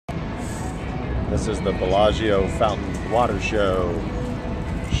This is the Bellagio Fountain Water Show,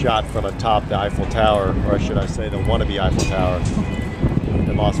 shot from atop the Eiffel Tower, or should I say the wannabe Eiffel Tower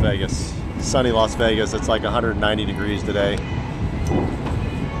in Las Vegas. Sunny Las Vegas, it's like 190 degrees today.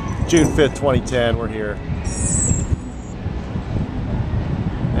 June 5th, 2010, we're here.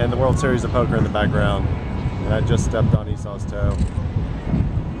 And the World Series of Poker in the background. And I just stepped on Esau's toe.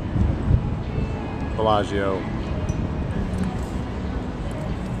 Bellagio.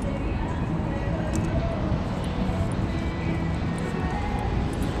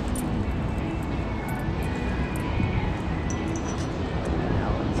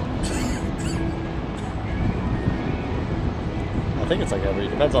 I think it's like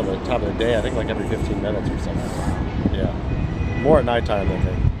depends on the time of the day, I think like every 15 minutes or something. Yeah. More at nighttime, I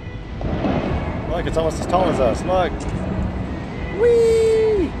think. Look, it's almost as tall as us, look!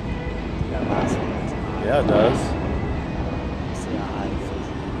 Whee! Yeah, it does.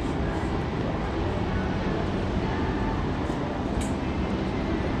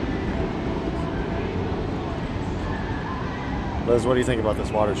 Liz, what do you think about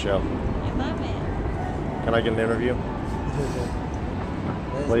this water show? I love it. Can I get an interview?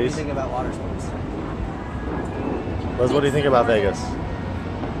 Liz, what do you think about water sports? Liz, what do you think about Vegas?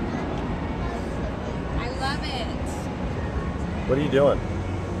 I love it. What are you doing?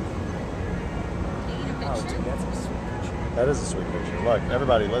 Taking a Oh, picture. dude, that's a sweet picture. That is a sweet picture. Look,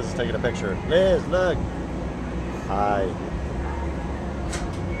 everybody, Liz is taking a picture. Liz, look! Hi.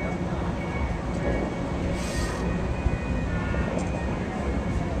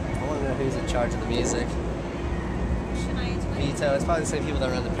 I want to know who's in charge of the music. Vito. It's probably the same people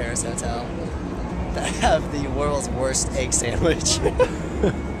that run the Paris Hotel that have the world's worst egg sandwich.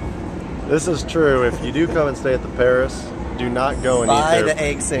 This is true. If you do come and stay at the Paris, do not go and Buy eat there. the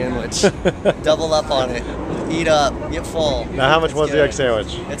egg sandwich. Double up on it. Eat up. Get full. Now, how much It's was good. the egg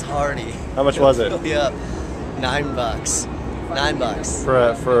sandwich? It's hearty. How much was it? Fill you up. $9.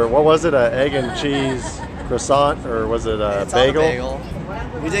 $9. For what was it? An egg and cheese croissant, or was it a It's on a bagel? bagel.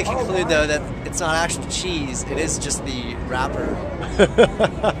 We did conclude though that it's not actual cheese. It is just the wrapper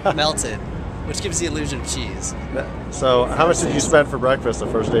melted, which gives the illusion of cheese. So, how much did you spend for breakfast the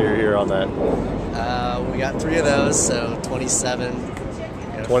first day you're here on that? We got 3 of those, so $27.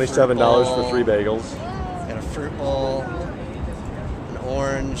 $27 for 3 bagels. Got a fruit bowl, an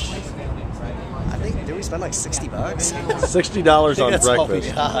orange. I think, did we spend like $60? $60 on That's all we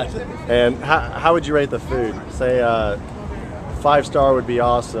breakfast. got. And how would you rate the food? Say 5-star would be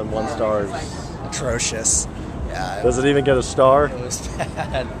awesome, 1 star is... Atrocious. Yeah. Does it even get a star? It was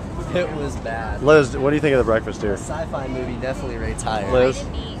bad. It was bad. Liz, what do you think of the breakfast here? Sci-fi movie definitely rates higher. Liz? I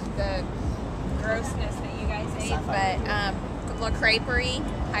didn't eat the grossness that you guys ate, but La Creperie,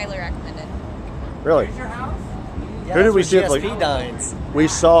 highly recommended. Really? Yeah, Who did that's we see where at the- GSP dines? We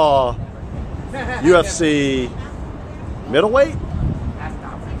saw UFC middleweight?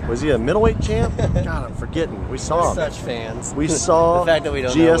 Was he a middleweight champ? God, I'm forgetting. We saw him. Such fans. We saw The fact that we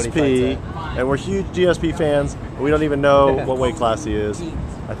don't know what he GSP, fights and we're huge GSP fans, but we don't even know what weight class he is.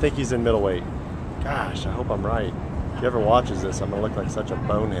 I think he's in middleweight. Gosh, I hope I'm right. If he ever watches this, I'm going to look like such a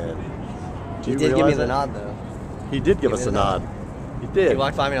bonehead. Do He you did give me realize the that? nod though. He did give Give us me a the nod. nod. He He did.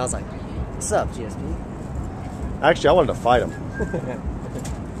 walked by me and I was like, "What's up, GSP?" Actually, I wanted to fight him.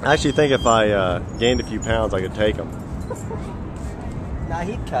 I actually think if I gained a few pounds, I could take him. Nah,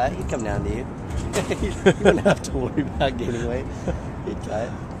 he'd cut. He'd come down to you. You wouldn't have to worry about gaining weight. He'd cut.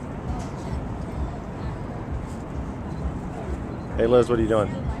 Hey Liz, what are you doing?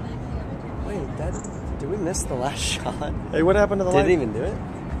 Wait, did we miss the last shot? Hey, what happened to the light? Didn't even do it.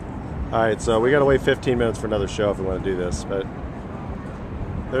 Alright, so we gotta wait 15 minutes for another show if we want to do this, but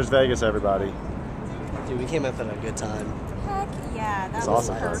there's Vegas, everybody. Dude, we came up at a good time. Heck yeah, that It's was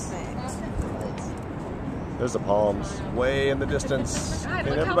awesome. perfect. There's the palms, way in the distance. God,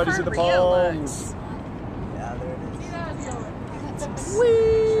 Can look how everybody far see the Rio palms? Yeah, there it is.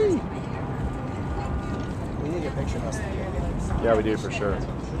 Whee! We need a picture of us. Yeah, we do for sure.